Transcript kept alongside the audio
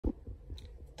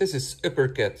This is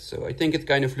Uppercat, so I think it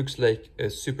kind of looks like a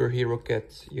superhero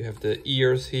cat. You have the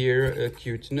ears here, a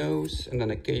cute nose, and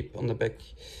then a cape on the back.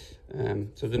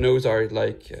 So the nose are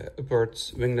like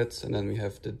upwards winglets, and then we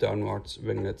have the downwards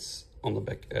winglets on the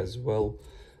back as well.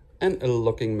 And a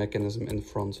locking mechanism in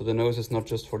front. So the nose is not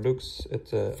just for looks,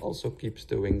 it also keeps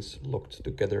the wings locked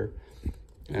together.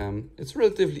 It's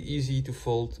relatively easy to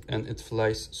fold and it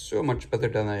flies so much better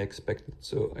than I expected.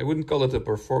 So I wouldn't call it a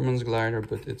performance glider,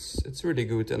 but it's really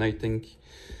good, and I think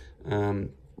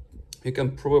you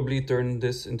can probably turn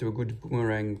this into a good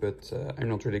boomerang, but I'm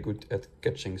not really good at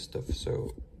catching stuff,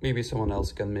 so maybe someone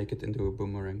else can make it into a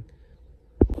boomerang.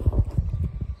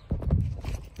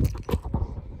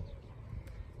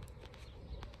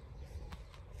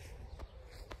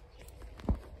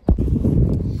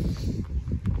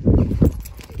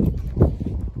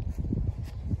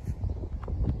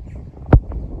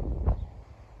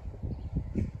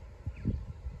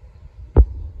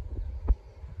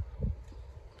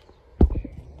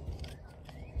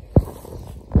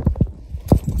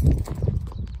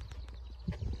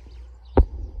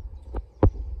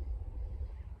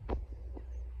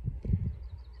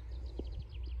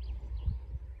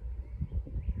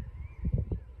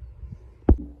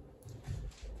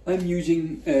 I'm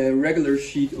using a regular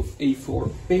sheet of A4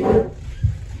 paper.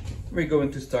 We're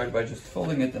going to start by just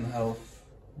folding it in half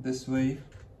this way.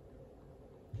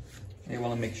 You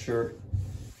want to make sure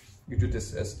you do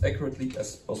this as accurately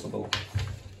as possible.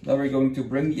 Now we're going to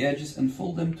bring the edges and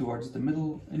fold them towards the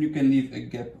middle, and you can leave a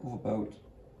gap of about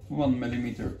 1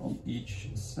 millimeter on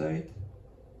each side.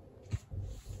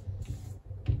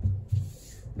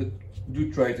 But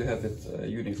do try to have it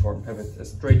uniform, have it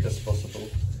as straight as possible.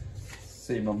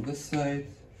 Same on this side.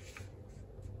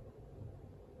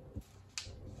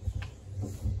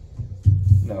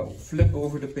 Now flip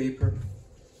over the paper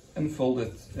and fold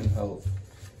it in half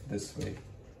this way.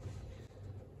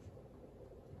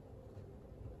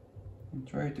 And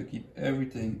try to keep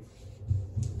everything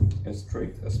as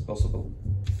straight as possible.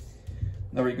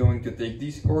 Now we're going to take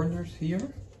these corners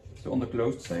here, so on the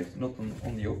closed side, not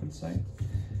on the open side,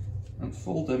 and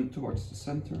fold them towards the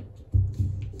center.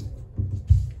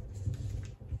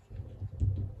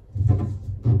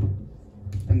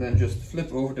 And then just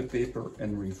flip over the paper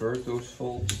and reverse those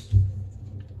folds.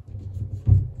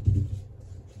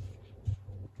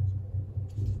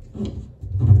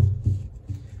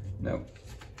 Now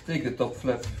take the top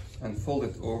flap and fold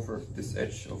it over this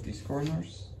edge of these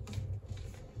corners.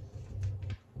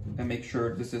 And make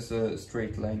sure this is a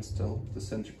straight line still, the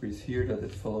center crease here, that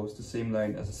it follows the same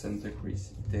line as the center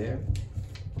crease there.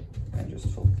 And just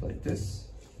fold like this.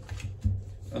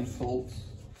 Unfold.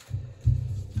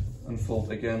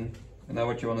 Unfold again, and now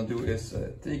what you want to do is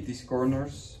take these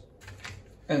corners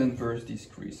and inverse these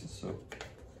creases, so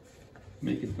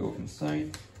make it go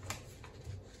inside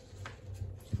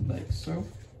like so,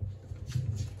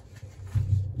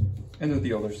 and do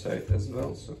the other side as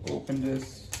well. So open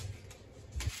this,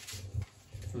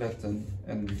 flatten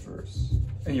and reverse,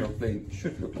 and your plane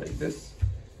should look like this.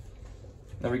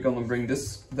 Now we're going to bring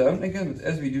this down again, but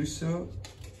as we do so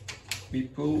we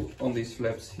pull on these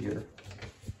flaps here.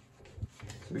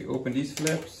 We open these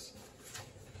flaps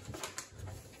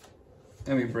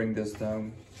and we bring this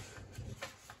down,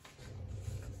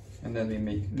 and then we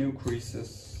make new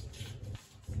creases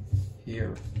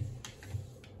here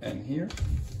and here.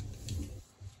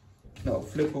 Now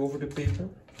flip over the paper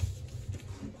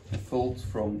and fold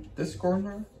from this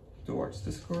corner towards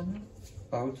this corner,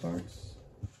 outwards,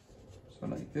 so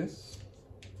like this.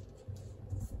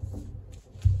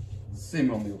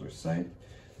 Same on the other side.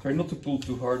 Try not to pull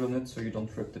too hard on it so you don't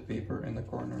rip the paper in the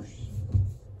corners.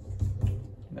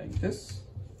 Like this.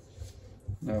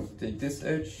 Now take this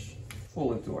edge,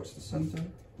 fold it towards the center.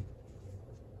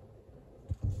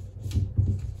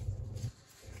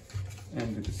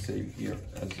 And do the same here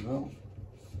as well.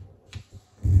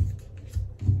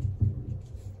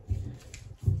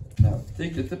 Now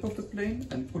take the tip of the plane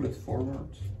and pull it forward.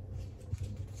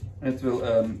 And it will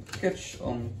catch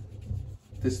on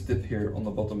this tip here on the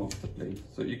bottom of the plane.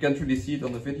 So you can't really see it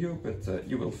on the video, but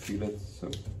you will feel it. So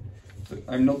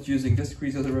I'm not using this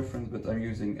crease as a reference, but I'm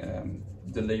using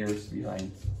the layers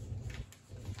behind.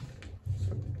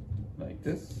 So like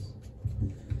this.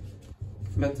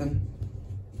 Flatten.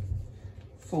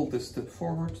 Fold this tip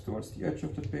forward towards the edge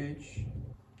of the page.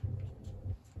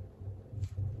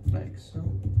 Like so.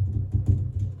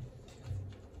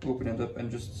 Open it up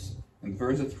and just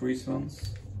inverse it crease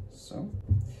once. So.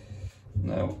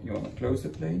 Now you want to close the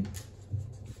plane.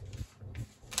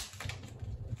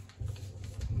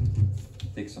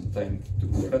 Take some time to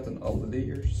flatten all the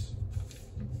layers.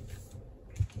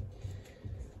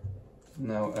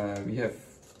 Now we have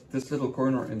this little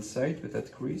corner inside with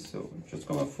that crease, so I'm just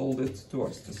gonna fold it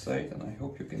towards the side, and I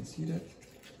hope you can see that,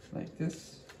 like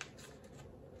this.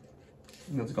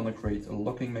 And that's gonna create a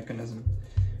locking mechanism.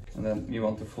 And then you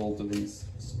want to fold the wings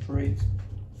straight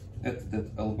at that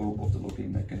elbow of the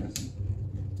locking mechanism.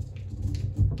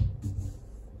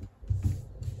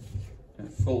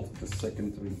 And fold the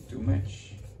second wing to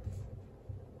match.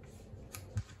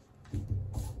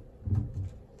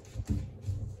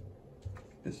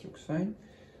 This looks fine.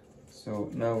 So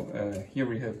now here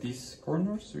we have these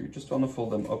corners, so you just want to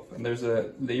fold them up, and there's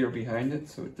a layer behind it,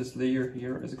 so this layer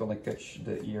here is going to catch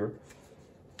the ear.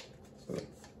 So,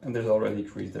 and there's already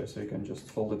crease there, so you can just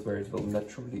fold it where it will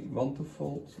naturally want to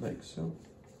fold, like so.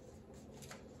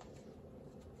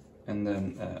 And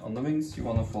then on the wings you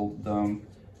want to fold down,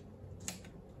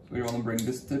 so you want to bring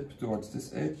this tip towards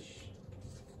this edge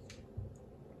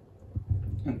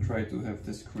and try to have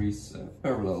this crease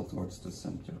parallel towards the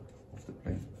center of the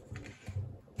plane.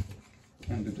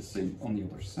 And do the same on the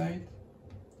other side.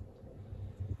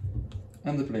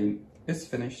 And the plane is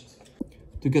finished.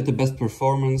 To get the best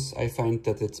performance, I find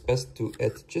that it's best to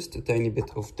add just a tiny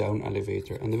bit of down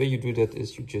elevator. And the way you do that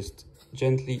is you just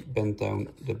gently bend down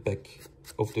the back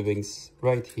of the wings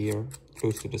right here,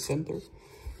 close to the center.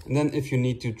 And then if you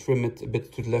need to trim it a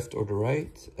bit to the left or the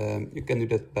right, you can do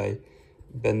that by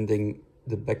bending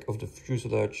the back of the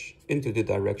fuselage into the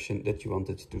direction that you want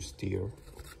it to steer.